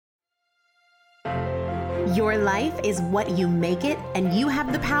Your life is what you make it, and you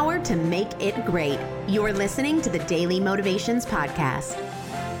have the power to make it great. You're listening to the Daily Motivations Podcast.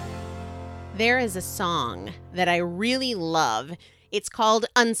 There is a song that I really love. It's called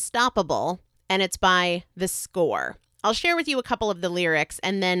Unstoppable, and it's by The Score. I'll share with you a couple of the lyrics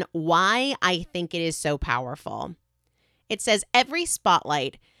and then why I think it is so powerful. It says, every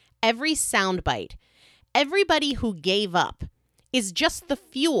spotlight, every soundbite, everybody who gave up is just the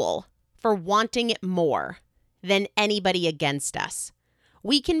fuel for wanting it more than anybody against us.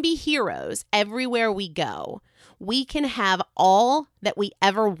 We can be heroes everywhere we go. We can have all that we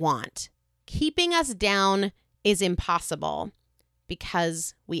ever want. Keeping us down is impossible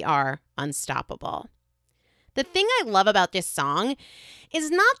because we are unstoppable. The thing I love about this song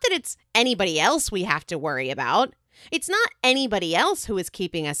is not that it's anybody else we have to worry about. It's not anybody else who is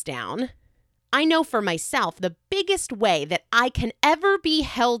keeping us down. I know for myself, the biggest way that I can ever be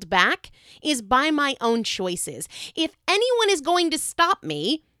held back is by my own choices. If anyone is going to stop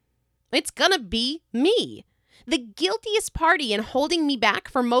me, it's gonna be me. The guiltiest party in holding me back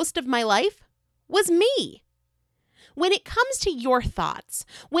for most of my life was me. When it comes to your thoughts,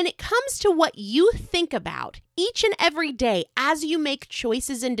 when it comes to what you think about each and every day as you make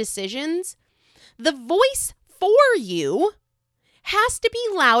choices and decisions, the voice for you has to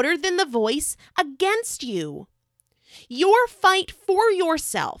be louder than the voice against you. Your fight for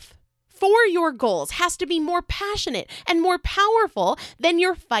yourself, for your goals, has to be more passionate and more powerful than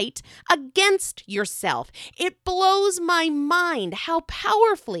your fight against yourself. It blows my mind how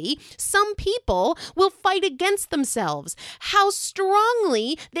powerfully some people will fight against themselves, how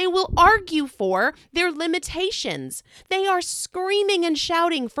strongly they will argue for their limitations. They are screaming and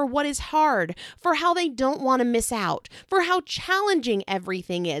shouting for what is hard, for how they don't want to miss out, for how challenging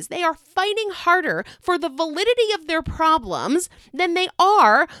everything is. They are fighting harder for the validity of their problems than they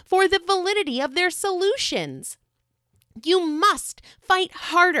are for the validity of their solutions. You must fight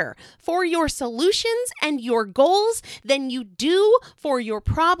harder for your solutions and your goals than you do for your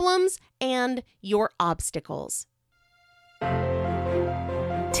problems and your obstacles.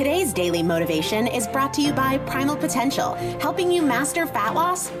 Today's daily motivation is brought to you by Primal Potential, helping you master fat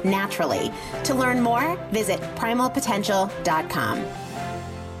loss naturally. To learn more, visit primalpotential.com.